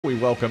We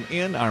welcome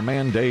in our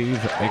man Dave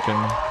Aiken.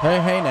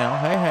 Hey now.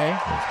 Hey.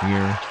 Is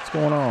here. What's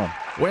going on?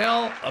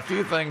 Well, a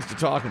few things to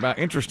talk about.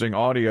 Interesting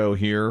audio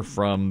here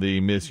from the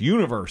Miss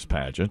Universe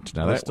pageant.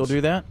 Now, They still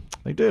do that?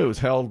 They do. It was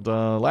held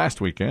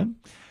last weekend,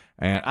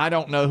 and I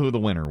don't know who the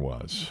winner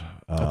was.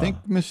 I think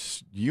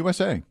Miss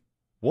USA.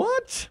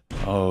 What?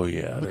 Oh,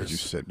 yeah. Look at you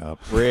sitting up.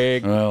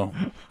 Rigged. Well,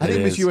 I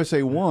think Miss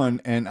USA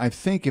won, and I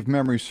think if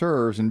memory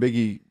serves, and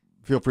Biggie,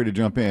 feel free to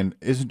jump in,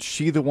 isn't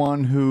she the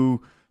one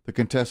who the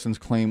contestants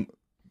claim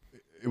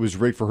it was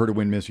rigged for her to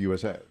win Miss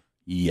USA?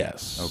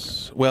 Yes.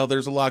 Okay. Well,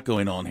 there's a lot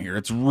going on here.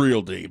 It's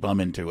real deep. I'm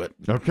into it.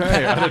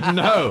 Okay, I didn't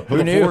know.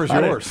 Who knew? The floor is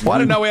yours. I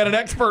didn't know we had an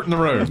expert in the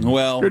room.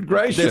 Well, good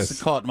gracious.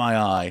 This caught my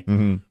eye.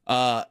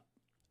 Mm-hmm.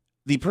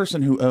 The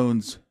person who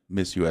owns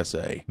Miss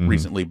USA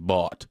recently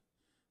bought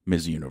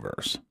Miss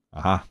Universe.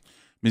 Uh-huh.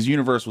 Miss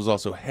Universe was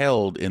also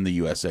held in the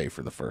USA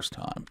for the first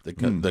time,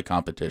 the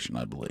competition,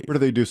 I believe. Where do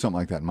they do something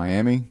like that? In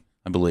Miami?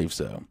 I believe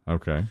so.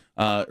 Okay.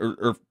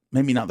 Or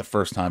maybe not the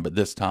first time, but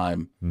this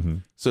time. Mm-hmm.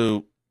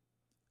 So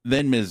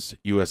then Miss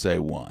USA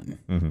won,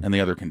 Mm-hmm. and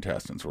the other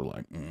contestants were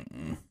like,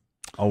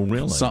 Oh,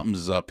 really?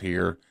 something's up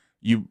here.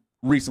 You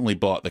recently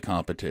bought the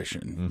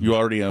competition. Mm-hmm. You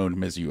already owned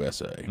Miss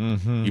USA.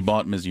 Mm-hmm. You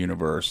bought Miss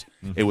Universe.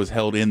 Mm-hmm. It was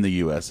held in the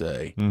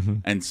USA, Mm-hmm.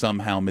 and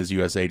somehow Miss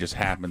USA just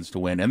happens to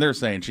win. And they're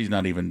saying she's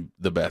not even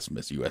the best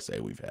Miss USA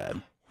we've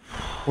had.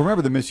 Well,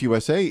 remember the Miss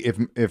USA,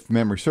 if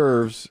memory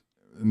serves,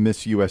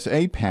 Miss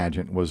USA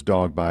pageant was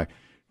dogged by,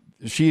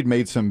 she had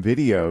made some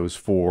videos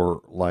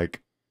for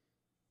like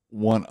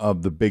one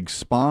of the big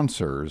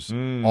sponsors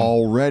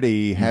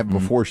already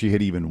before she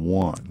had even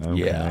won. Okay,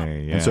 yeah.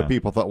 And so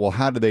people thought, well,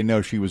 how did they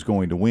know she was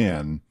going to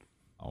win?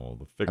 Oh,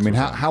 the I fix mean,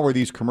 was how are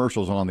these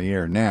commercials on the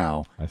air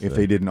now if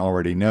they didn't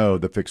already know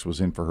the fix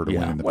was in for her to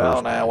win in the well,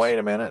 first now, place? wait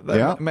a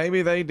minute.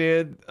 Maybe they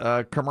did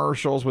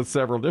commercials with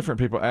several different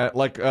people.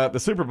 Like the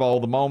Super Bowl,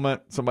 the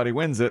moment somebody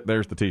wins it,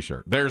 there's the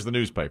T-shirt. There's the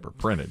newspaper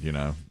printed, you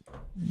know.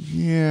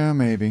 Yeah,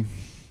 maybe.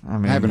 I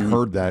haven't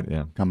heard that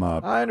come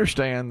up. I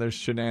understand there's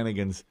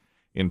shenanigans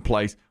in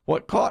place.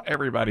 What caught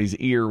everybody's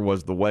ear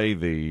was the way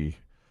the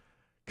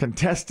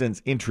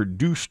contestants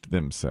introduced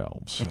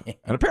themselves.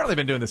 And apparently they've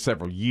been doing this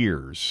several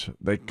years.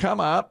 They come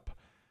up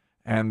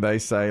and they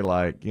say,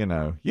 like, you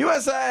know,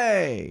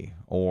 USA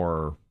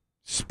or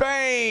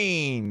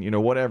Spain, you know,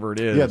 whatever it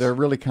is. Yeah, they're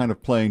really kind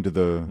of playing to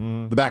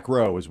the back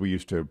row as we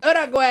used to.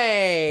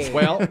 Uruguay!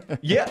 Well,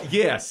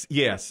 yes.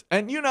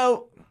 And, you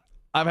know,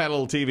 I've had a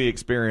little TV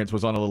experience,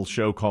 was on a little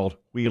show called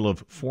Wheel of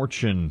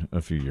Fortune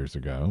a few years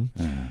ago.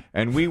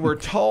 And we were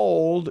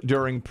told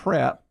during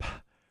prep,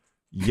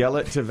 yell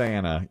it to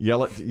Vanna.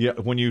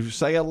 When you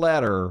say a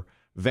letter,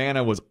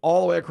 Vanna was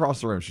all the way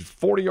across the room. She's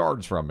 40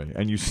 yards from me.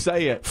 And you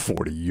say it.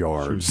 40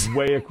 yards. She's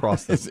way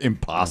across the It's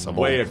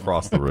impossible. Way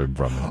across the room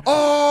from me.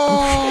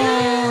 Oh!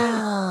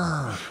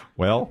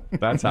 Well,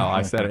 that's how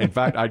I said it. In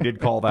fact, I did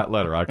call that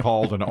letter. I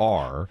called an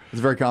R. It's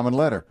a very common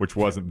letter. Which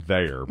wasn't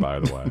there, by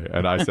the way.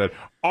 And I said,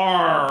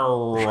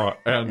 R.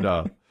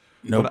 And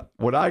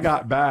when I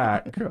got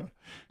back,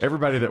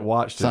 everybody that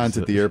watched Signs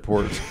at the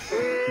airport.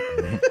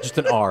 Just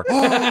an R.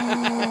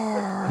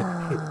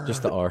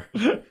 Just the R.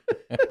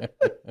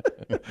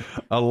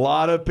 A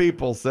lot of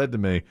people said to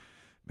me,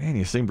 man,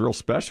 you seemed real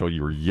special.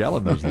 You were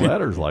yelling those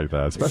letters like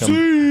that. Especially.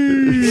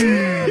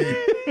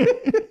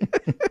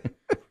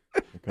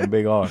 Become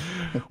big R.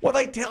 Well,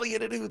 they tell you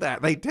to do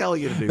that. They tell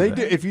you to do They that.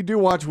 do. If you do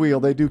watch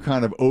Wheel, they do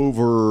kind of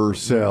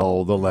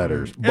oversell the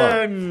letters,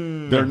 but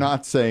they're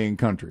not saying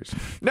countries.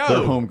 No.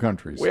 They're home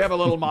countries. We have a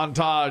little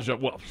montage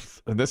of, well,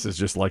 and this is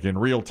just like in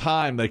real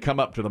time. They come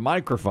up to the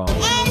microphone.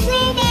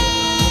 Aruba,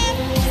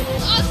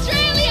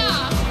 Australia,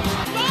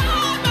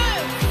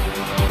 Bahamas,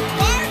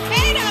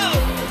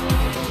 Barbados,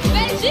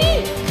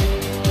 Fiji,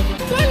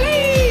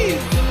 Belize,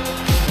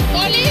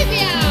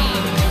 Bolivia,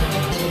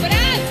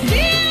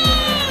 Brazil,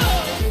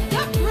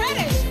 the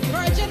British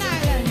Virgin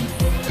Islands,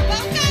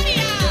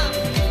 Bulgaria,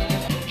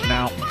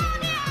 Now,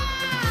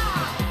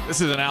 California. this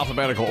is in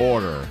alphabetical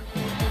order.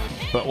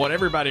 But what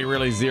everybody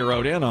really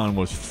zeroed in on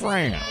was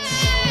France.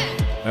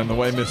 And the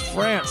way Miss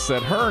France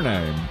said her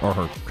name, or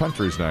her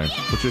country's name,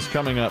 which is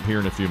coming up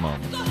here in a few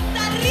moments.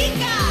 Costa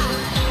Rica,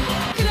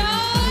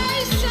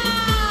 Croatia,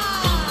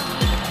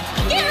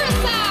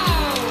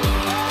 Curacao,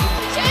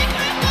 Czech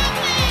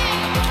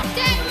Republic,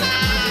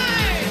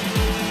 Denmark,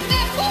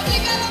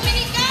 República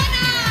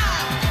Dominicana,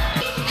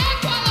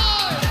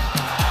 Ecuador,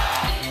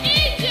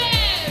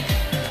 Egypt,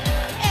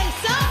 El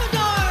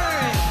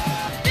Salvador,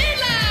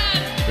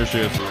 Finland. Here she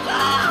is.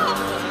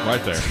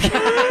 Right there.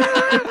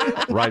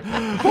 Right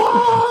there.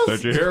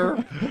 Did you hear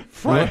her?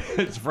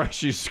 It's fresh.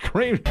 She's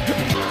screaming.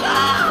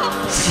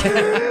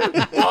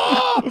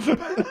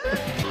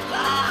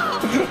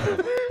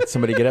 Did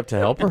somebody get up to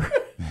help her?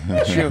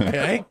 Is she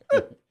okay?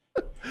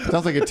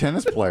 Sounds like a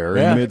tennis player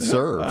in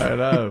mid-serve. I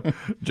know.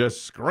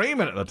 Just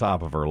screaming at the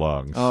top of her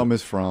lungs. Oh,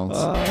 Miss France.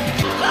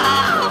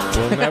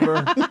 We'll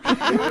never.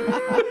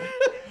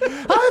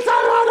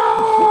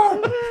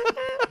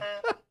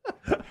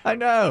 I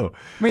know.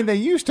 I mean, they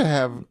used to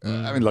have.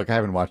 I mean, look, I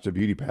haven't watched a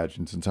beauty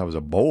pageant since I was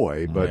a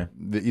boy, but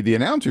the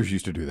announcers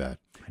used to do that.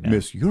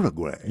 Miss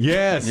Uruguay.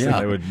 Yes, Yeah. and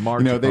they would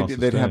march. You know, across the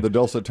they'd have stage. the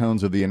dulcet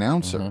tones of the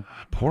announcer.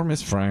 Poor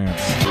Miss France.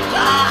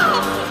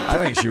 I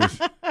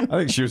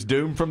think she was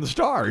doomed from the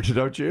start,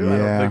 don't you? I don't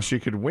Yeah. think she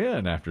could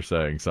win after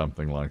saying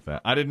something like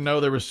that. I didn't know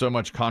there was so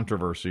much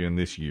controversy in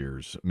this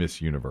year's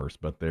Miss Universe,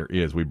 but there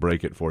is. We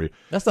break it for you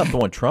That's not the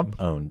one Trump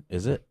owned,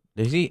 is it?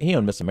 He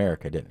owned Miss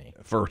America, didn't he?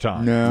 for a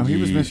time. No, he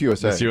was Miss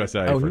USA. Miss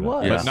USA. Oh, for he that,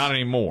 was? but Yes. not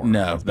anymore.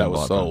 No, It's that been was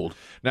bought sold. out.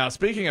 Now,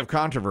 speaking of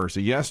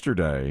controversy,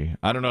 yesterday,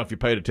 I don't know if you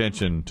paid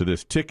attention to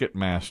this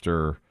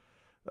Ticketmaster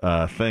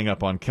thing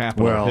up on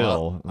Capitol Well,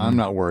 Hill. I'm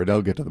not worried.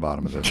 I'll get to the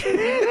bottom of this.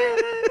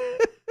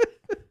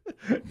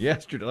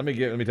 Yesterday, let me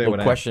tell you Little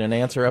what question and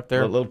answer up there.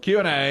 happened. A little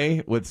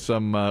Q&A with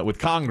some with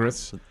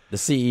Congress. The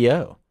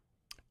CEO.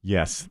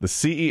 Yes, the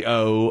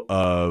CEO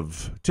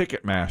of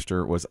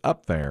Ticketmaster was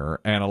up there,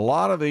 and a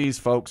lot of these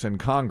folks in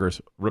Congress,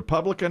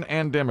 Republican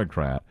and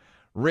Democrat,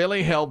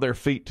 really held their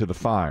feet to the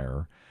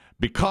fire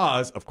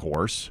because, of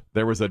course,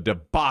 there was a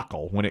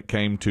debacle when it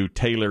came to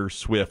Taylor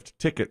Swift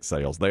ticket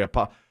sales.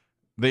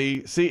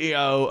 The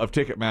CEO of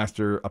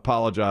Ticketmaster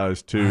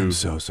apologized to... I'm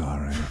so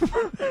sorry.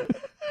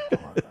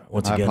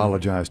 Once I again,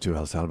 apologize to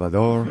El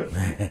Salvador.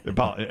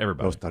 Everybody.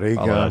 Costa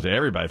Rica. Apologize to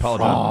everybody.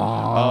 Apologize.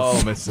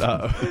 Oh, Miss...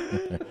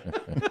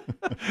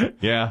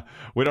 yeah,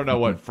 we don't know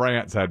what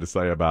France had to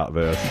say about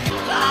this.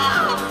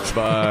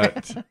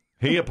 But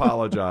he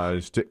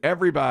apologized to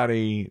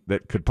everybody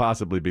that could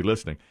possibly be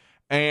listening.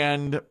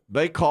 And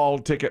they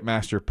called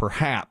Ticketmaster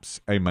perhaps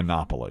a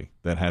monopoly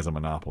that has a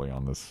monopoly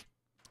on this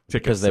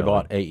ticket because they selling.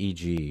 bought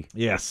AEG.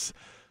 Yes.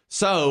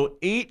 So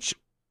each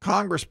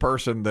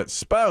congressperson that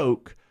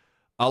spoke,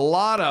 a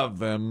lot of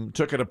them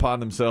took it upon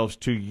themselves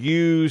to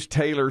use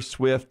Taylor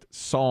Swift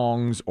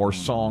songs or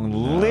song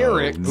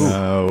lyrics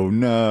No. in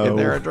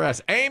their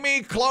address.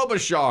 Amy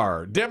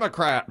Klobuchar,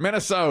 Democrat,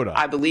 Minnesota.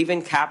 I believe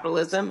in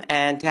capitalism,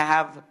 and to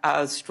have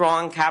a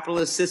strong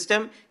capitalist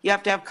system, you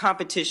have to have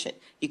competition.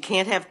 You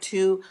can't have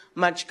too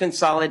much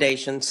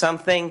consolidation,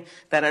 something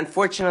that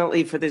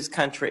unfortunately for this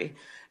country,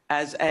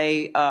 as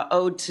a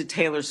ode to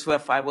Taylor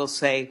Swift, I will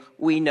say,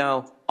 we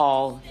know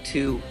all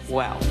too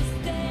well.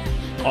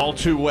 All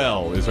Too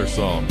Well is her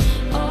song.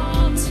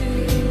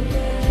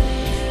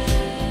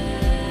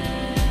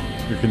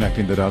 You're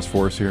connecting the dots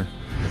for us here.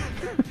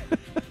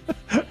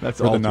 That's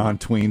For all the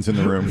non-tweens in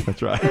the room.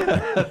 That's right.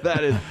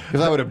 That is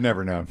Because I would have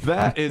never known.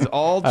 that is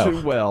All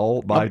Too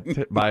Well by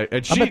and I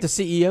bet the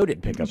CEO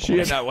didn't pick up on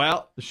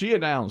it. she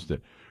announced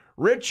it.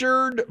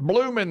 Richard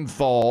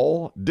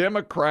Blumenthal,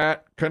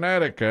 Democrat,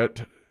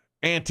 Connecticut,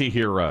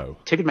 anti-hero.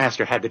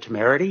 Ticketmaster had the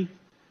temerity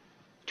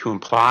to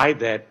imply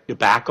that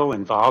debacle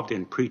involved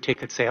in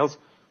pre-ticket sales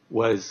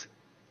was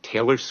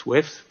Taylor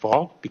Swift's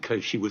fault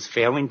because she was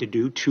failing to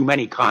do too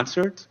many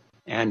concerts.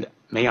 And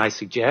may I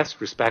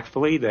suggest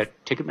respectfully that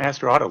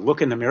Ticketmaster ought to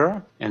look in the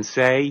mirror and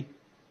say,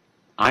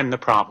 I'm the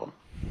problem.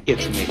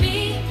 It's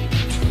me.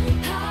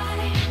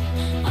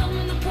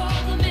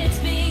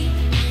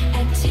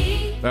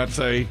 That's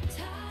a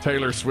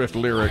Taylor Swift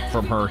lyric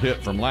from her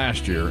hit from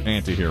last year,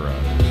 Anti-Hero.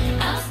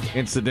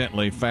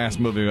 Incidentally, fast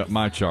moving up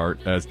my chart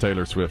as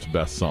Taylor Swift's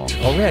best song.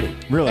 Already.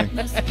 Really?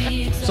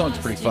 Song's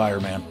pretty fire,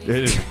 man. It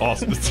is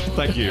awesome.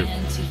 Thank you.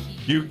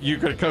 You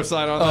could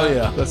co-sign on Oh, that?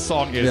 yeah. The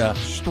song is Yeah.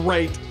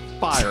 straight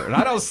fire. And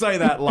I don't say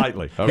that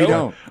lightly. Okay? You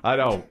don't. I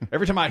don't.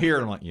 Every time I hear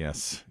it, I'm like,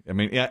 yes. I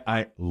mean,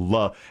 I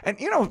love. And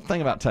you know the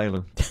thing about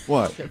Taylor?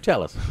 What?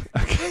 Tell us.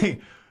 Okay.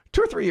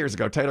 2 or 3 years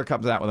ago, Taylor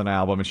comes out with an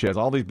album, and she has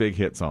all these big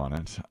hits on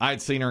it. I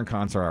had seen her in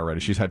concert already.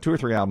 She's had 2 or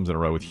 3 albums in a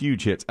row with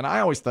huge hits, and I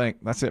always think,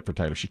 that's it for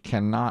Taylor. She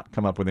cannot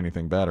come up with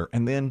anything better,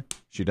 and then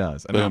she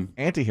does. And now, Boom.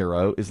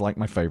 Anti-Hero is like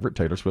my favorite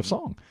Taylor Swift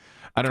song.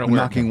 I don't know where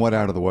Knocking what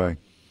out of the way?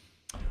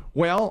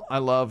 Well, I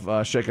love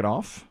Shake It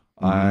Off.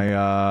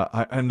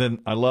 And then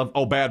I love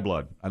Bad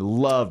Blood. I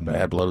love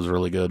Bad Blood is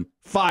really good.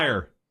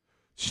 Fire.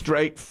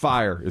 Straight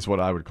fire is what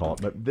I would call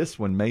it. But this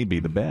one may be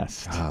the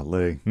best.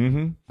 Golly.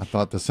 I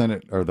thought the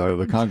Senate or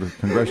the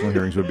congressional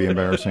hearings would be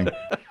embarrassing.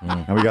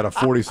 And we got a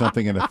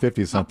 40-something and a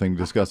 50-something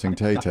discussing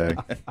Tay-Tay.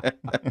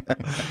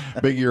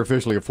 Biggie, you're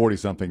officially a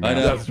 40-something now. I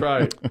know. That's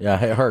right.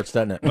 Yeah, it hurts,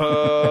 doesn't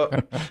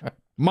it?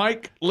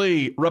 Mike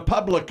Lee,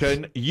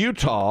 Republican,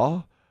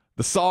 Utah.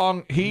 The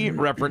song he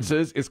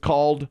references is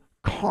called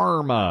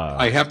Karma.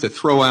 I have to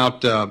throw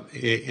out,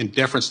 in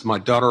deference to my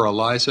daughter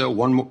Eliza,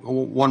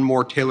 one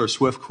more Taylor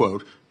Swift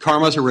quote.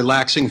 Karma's a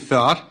relaxing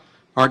thought.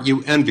 Aren't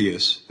you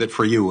envious that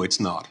for you it's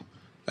not?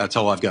 That's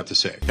all I've got to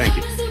say. Thank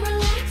you.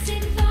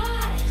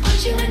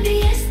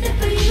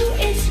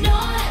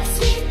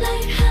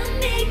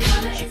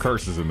 She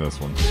curses in this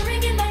one.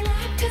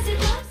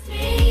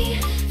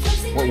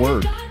 What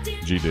word?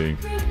 GD.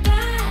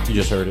 You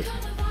just heard it.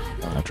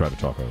 I tried to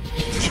talk over it.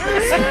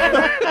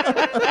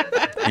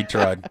 He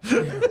tried.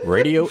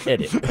 Radio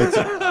edit.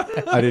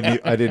 I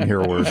didn't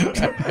hear a word.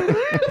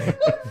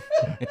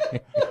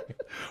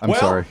 I'm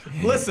sorry.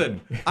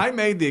 Listen, I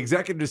made the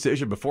executive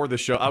decision before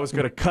this show. I was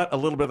going to cut a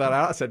little bit of that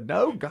out. I said,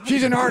 no, God.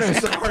 She's an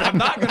artist. I'm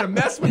not going to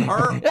mess with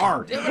her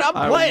art. Damn it, I'm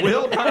I playing.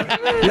 will not.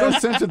 You don't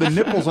censor the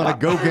nipples on a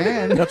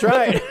Gauguin. That's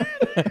right.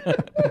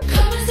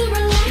 Karma's a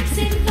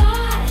relaxing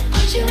thought.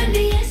 Aren't you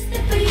envious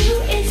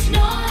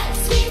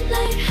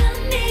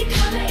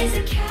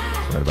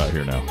about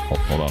here now.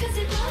 Hold on.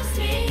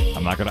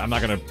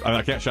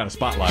 I can't shine a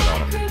spotlight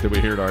on it. Did we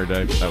hear it already,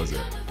 Dave? That was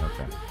it.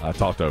 Okay. I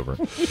talked over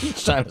it.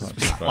 Shine a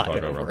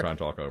spotlight I'm trying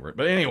to talk over it.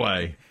 But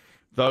anyway,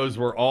 those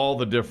were all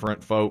the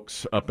different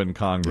folks up in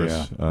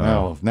Congress.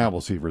 Yeah. Now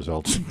we'll see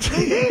results.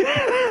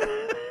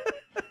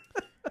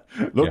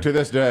 Look to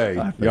this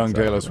day, young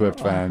Taylor Swift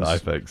fans. I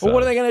think so. Well,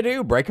 what are they going to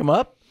do? Break them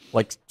up?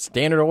 Like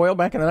Standard Oil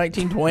back in the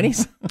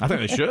 1920s? I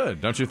think they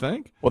should, don't you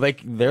think? Well,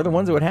 they're the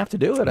ones that would have to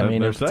do it. I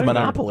mean, it's a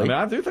monopoly.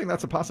 I do think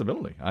that's a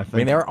possibility. I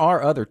mean, there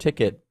are other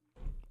ticket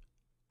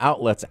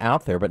outlets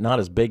out there, but not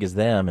as big as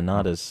them and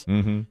not as... I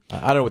don't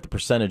know what the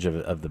percentage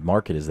of the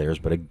market is theirs,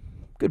 but a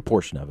good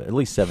portion of it, at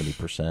least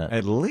 70%.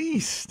 At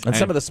least. And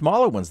some of the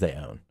smaller ones they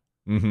own.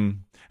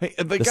 Hey,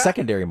 the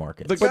secondary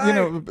market. But you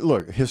know,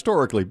 look,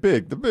 historically,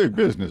 the big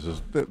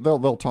businesses,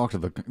 they'll talk to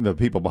the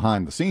people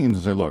behind the scenes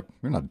and say, "Look,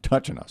 you're not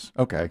touching us.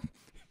 Okay,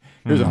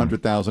 here's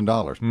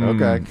 $100,000.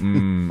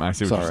 Okay, I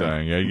see what you're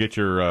saying. Yeah, you get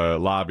your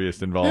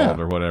lobbyist involved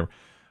or whatever.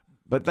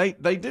 But they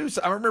do.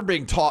 I remember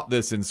being taught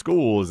this in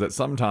school: is that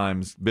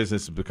sometimes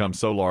businesses become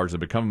so large they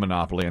become a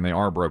monopoly and they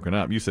are broken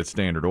up. You said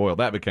Standard Oil.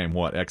 That became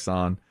what?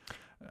 Exxon.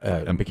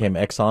 It became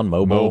Exxon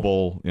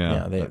Mobil.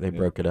 Yeah, they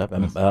broke it up,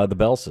 and the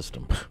Bell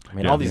system. I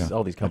mean, all these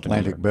companies.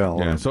 Atlantic Bell.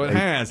 Yeah, so it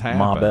has happened.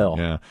 Ma Bell.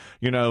 Yeah,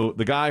 you know,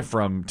 the guy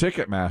from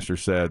Ticketmaster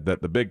said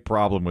that the big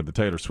problem with the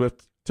Taylor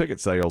Swift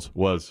ticket sales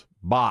was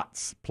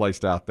bots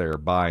placed out there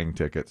buying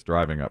tickets,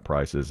 driving up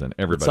prices, and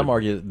everybody. Some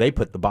argue they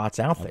put the bots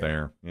out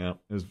there. Yeah,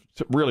 it's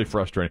really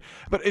frustrating.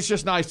 But it's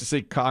just nice to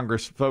see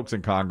folks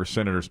in Congress,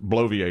 senators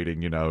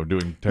bloviating. You know,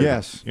 doing.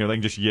 Yes. You know, they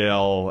can just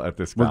yell at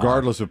this guy.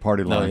 Regardless of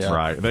party lines.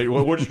 Right.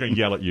 We're just going to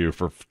yell at you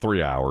for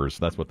 3 hours.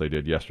 That's what they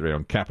did yesterday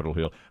on Capitol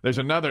Hill. There's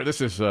another. This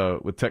is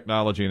with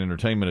technology and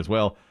entertainment as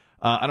well.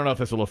 I don't know if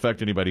this will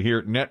affect anybody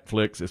here.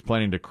 Netflix is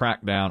planning to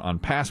crack down on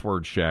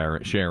password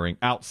sharing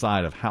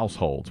outside of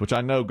households, which I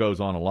know goes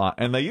on a lot.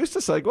 And they used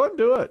to say, go ahead and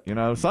do it. You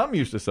know, some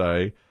used to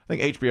say, I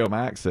think HBO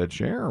Max said,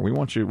 share. We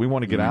want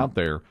to get out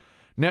there.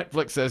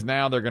 Netflix says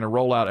now they're going to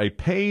roll out a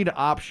paid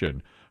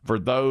option for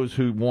those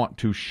who want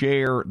to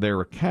share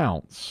their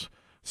accounts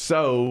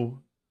so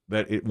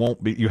that it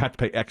won't be, you have to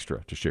pay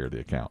extra to share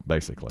the account,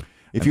 basically.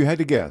 If you had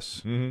to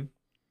guess,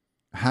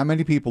 how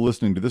many people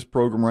listening to this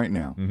program right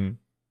now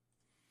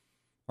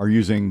are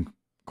using,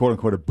 quote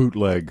unquote, a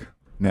bootleg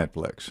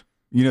Netflix?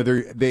 You know,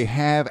 they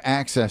have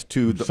access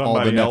to all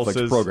the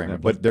Netflix programming,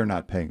 but they're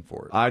not paying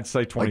for it. I'd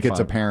say 25. Like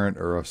it's a parent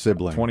or a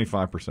sibling.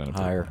 25% of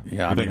higher.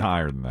 Yeah, I think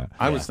higher than that.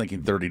 I was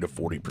thinking 30 to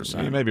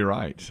 40%. You may be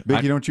right.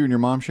 Biggie, don't you and your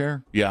mom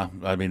share? Yeah,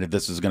 I mean,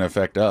 this is going to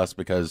affect us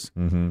because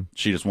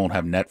she just won't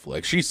have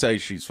Netflix. She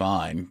says she's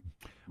fine,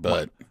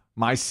 but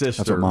my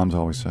sister. That's what moms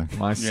always say.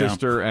 My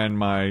sister and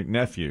my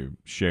nephew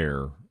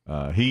share.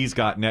 He's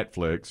got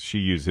Netflix. She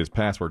uses his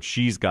password.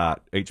 She's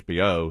got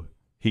HBO.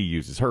 He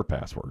uses her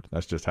password.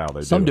 That's just how they do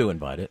it. Some do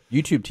invite it.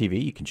 YouTube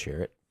TV, you can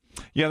share it.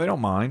 Yeah, they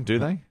don't mind, do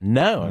they?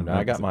 No,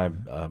 I got my.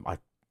 I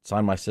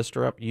signed my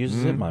sister up.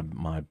 Uses it.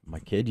 My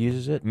kid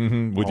uses it.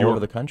 All over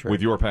the country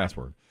with your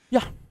password.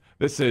 Yeah.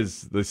 This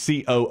is the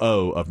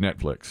COO of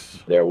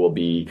Netflix. There will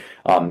be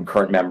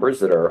current members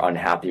that are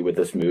unhappy with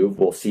this move.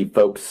 We'll see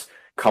folks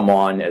come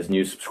on as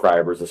new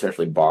subscribers,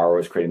 essentially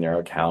borrowers creating their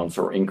accounts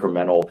or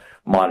incremental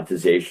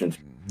monetizations.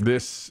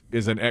 This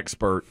is an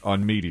expert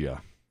on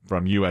media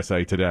from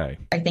USA Today.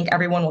 I think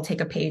everyone will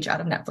take a page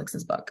out of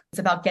Netflix's book. It's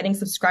about getting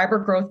subscriber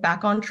growth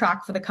back on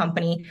track for the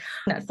company.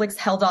 Netflix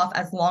held off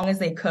as long as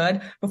they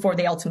could before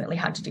they ultimately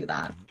had to do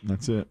that.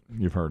 That's it.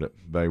 You've heard it.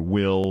 They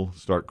will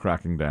start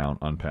cracking down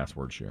on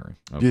password sharing.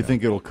 Okay. Do you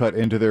think it'll cut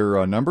into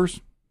their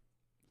numbers?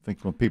 Think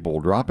people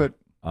will drop it?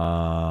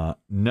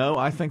 No,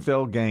 I think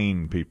they'll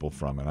gain people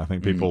from it. I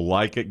think people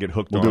like it, get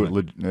hooked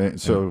on it.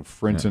 So,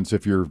 for instance,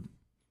 if you're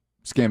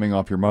scamming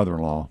off your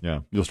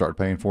mother-in-law, you'll start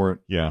paying for it?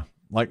 Yeah.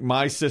 Like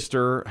my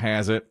sister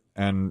has it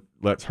and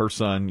lets her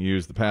son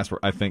use the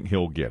password. I think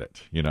he'll get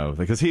it, you know,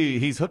 because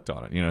he's hooked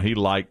on it. You know, he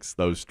likes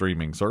those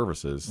streaming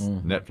services,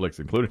 Netflix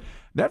included.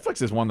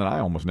 Netflix is one that I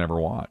almost never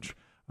watch.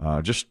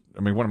 What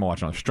am I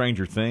watching?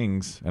 Stranger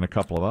Things and a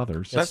couple of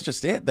others. That's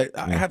just it.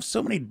 I have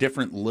so many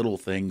different little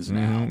things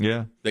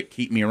now that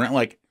keep me around.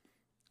 Like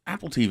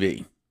Apple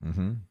TV,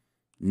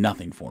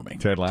 nothing for me.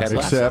 Ted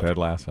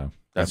Lasso.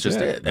 That's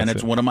just it. And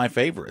it's one of my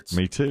favorites.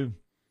 Me too.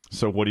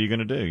 So what are you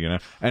going to do? You know,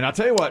 and I'll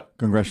tell you what.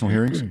 Congressional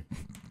hearings.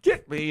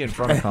 Get me in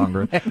front of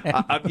Congress.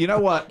 You know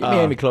what? Give me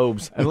Amy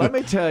Clobes. And let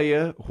me tell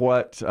you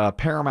what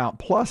Paramount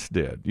Plus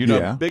did. You know,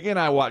 Biggie and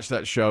I watched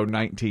that show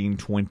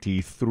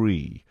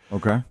 1923.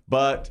 Okay.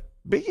 But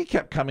Biggie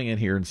kept coming in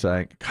here and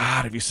saying,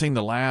 God, have you seen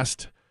the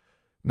last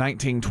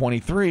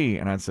 1923?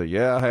 And I'd say,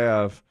 yeah, I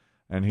have.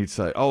 And he'd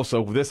say, oh,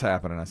 so this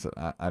happened. And I said,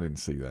 I didn't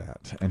see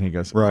that. And he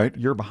goes, right,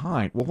 you're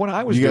behind. Well, what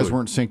I was doing. You guys doing,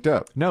 weren't synced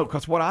up. No,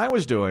 because what I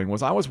was doing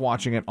was I was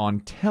watching it on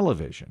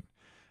television.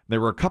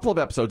 There were a couple of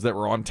episodes that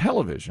were on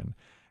television,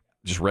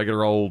 just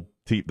regular old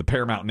the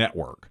Paramount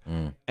Network.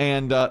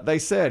 And they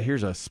said,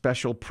 here's a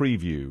special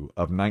preview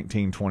of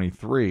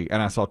 1923.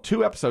 And I saw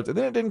 2 episodes, and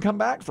then it didn't come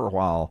back for a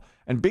while.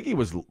 And Biggie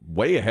was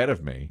way ahead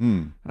of me.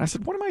 And I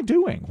said, what am I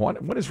doing?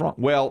 What is wrong?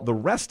 Well, the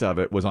rest of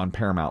it was on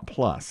Paramount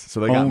Plus. So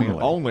they got me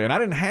only. And I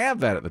didn't have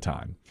that at the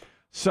time.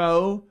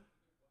 So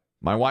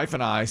my wife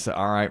and I said,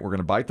 all right, we're going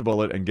to bite the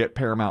bullet and get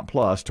Paramount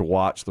Plus to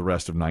watch the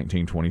rest of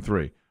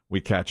 1923.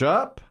 We catch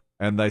up,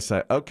 and they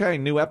say, okay,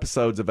 new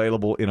episodes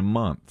available in a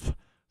month.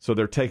 So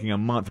they're taking a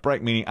month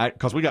break, meaning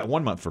because we got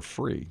 1 month for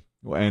free.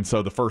 And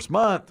so the first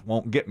month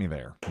won't get me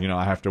there.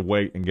 I have to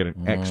wait and get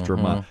an extra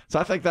month. So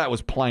I think that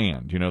was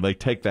planned. They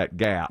take that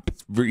gap.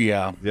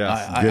 Yeah.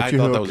 Yes. I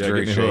thought that was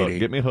very shady.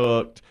 Get me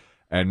hooked.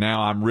 And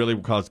now I'm really,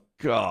 because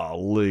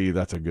golly,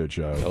 that's a good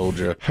show. Told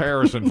you.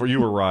 Harrison,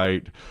 you were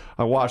right.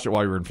 I watched it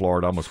while you were in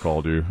Florida. I almost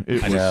called you.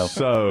 It was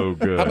so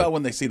good. How about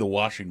when they see the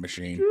washing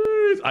machine?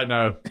 I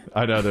know.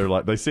 They're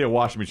like, they see a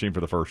washing machine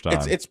for the first time.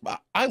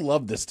 I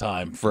love this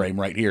time frame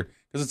right here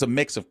because it's a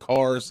mix of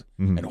cars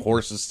and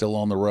horses still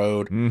on the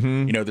road.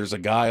 There's a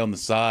guy on the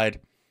side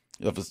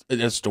of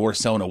a store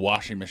selling a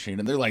washing machine,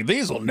 and they're like,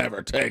 these will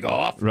never take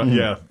off. Right.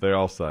 Yeah, they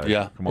all say.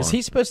 Yeah. Come on. Is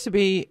he supposed to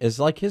be, is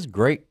like his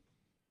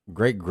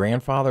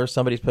great-grandfather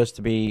somebody supposed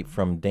to be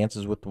from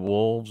Dances with the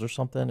Wolves or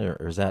something?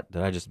 Or is that,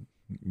 did I just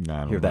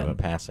hear that in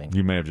passing?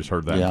 You may have just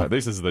heard that. Yeah.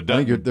 This is I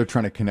think they're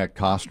trying to connect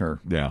Costner.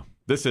 Yeah.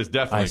 This is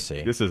definitely. I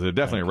see. This is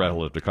definitely a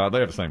relative to Costner. They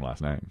have the same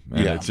last name.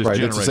 And Yeah, it's just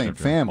Right, it's the same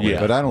family, Yeah.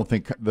 but I don't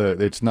think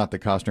it's not the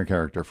Costner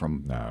character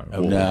from. No.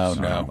 Oh, no.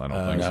 I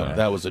don't think so.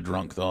 That was a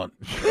drunk thought.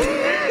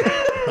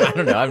 I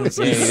don't know. I haven't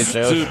seen any of the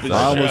shows.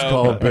 I almost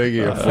called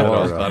Biggie a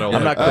Florida.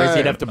 I'm not crazy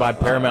enough to buy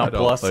Paramount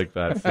Plus. I don't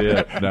think that's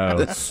it. No.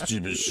 That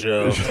stupid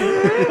show.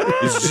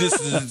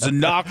 It's a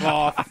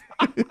knockoff.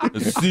 A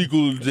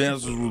sequel to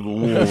Dances with the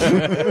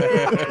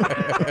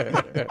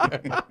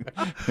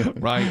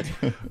Wolves. Right.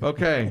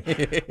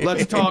 Okay.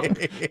 Let's talk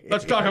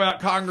about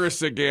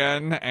Congress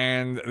again,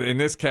 and in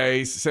this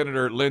case,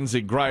 Senator Lindsey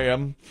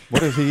Graham.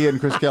 What does he and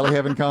Chris Kelly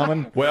have in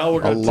common? Well,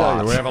 we're going to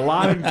tell you. We have a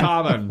lot in lot.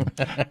 common.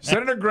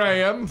 Senator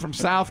Graham from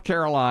South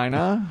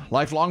Carolina,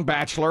 lifelong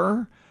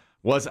bachelor,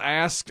 was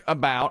asked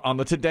on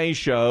the Today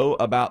Show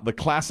about the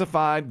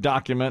classified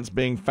documents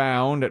being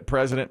found at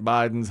President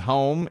Biden's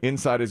home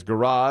inside his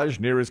garage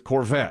near his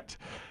Corvette.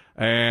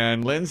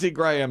 And Lindsey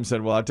Graham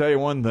said, well, I'll tell you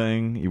one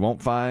thing. You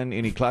won't find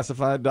any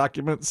classified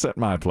documents at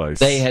my place.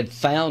 They had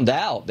found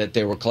out that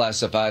there were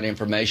classified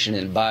information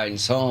in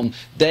Biden's home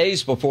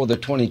days before the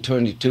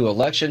 2022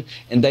 election,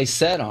 and they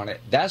sat on it.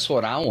 That's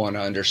what I want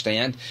to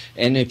understand.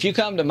 And if you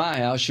come to my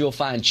house, you'll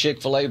find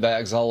Chick-fil-A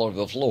bags all over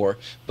the floor,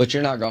 but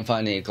you're not going to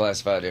find any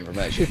classified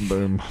information.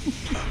 Boom.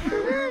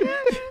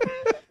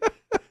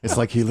 It's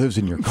like he lives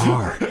in your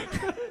car.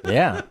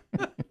 Yeah.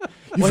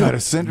 You've got a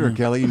Senator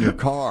Kelly in your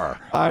car.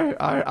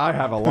 I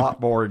have a lot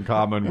more in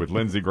common with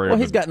Lindsey Graham. Well,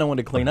 he's got no one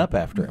to clean up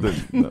after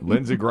him.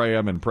 Lindsey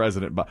Graham and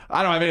President Biden.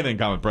 I don't have anything in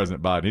common with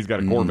President Biden. He's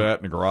got a Corvette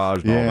and a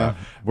garage and all that.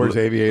 Wears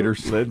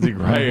aviators. Lindsey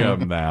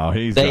Graham now.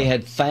 They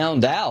had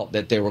found out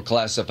that there were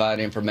classified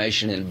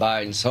information in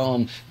Biden's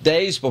home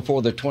days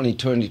before the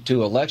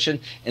 2022 election,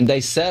 and they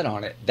sat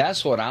on it.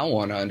 That's what I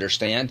want to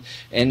understand.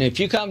 And if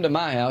you come to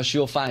my house,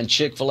 you'll find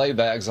Chick-fil-A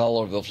bags all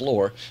over the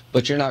floor,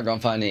 but you're not going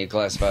to find any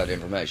classified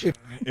information.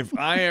 If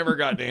I ever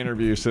got to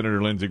interview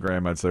Senator Lindsey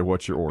Graham, I'd say,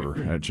 what's your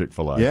order at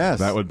Chick-fil-A? Yes.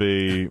 That would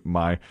be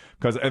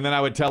and then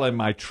I would tell him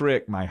my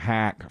trick, my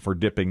hack for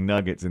dipping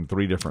nuggets in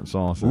 3 different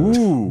sauces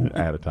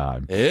at a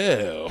time.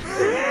 Ew.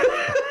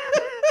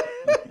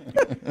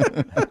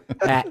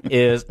 That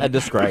is a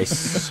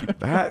disgrace.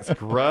 That's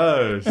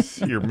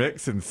gross. You're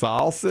mixing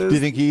sauces? Do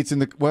you think he eats in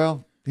the,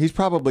 well, he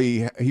probably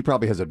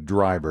has a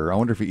driver. I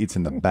wonder if he eats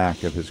in the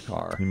back of his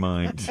car. He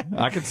might.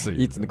 I could see.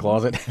 Eats in the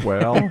closet.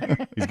 Well,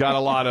 he's got a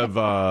lot of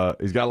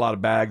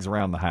bags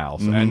around the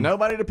house and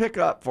nobody to pick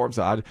up for him.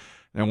 So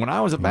when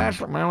I was a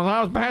bachelor,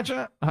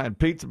 I had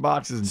pizza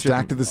boxes and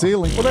stacked to the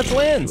ceiling. Well, that's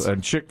Lynn's.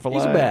 And Chick-fil-A.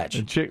 He's a batch.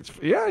 And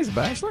he's a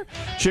bachelor.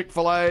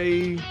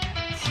 Chick-fil-A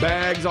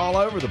bags all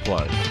over the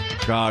place.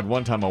 God,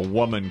 one time a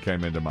woman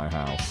came into my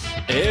house.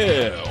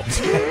 Ew.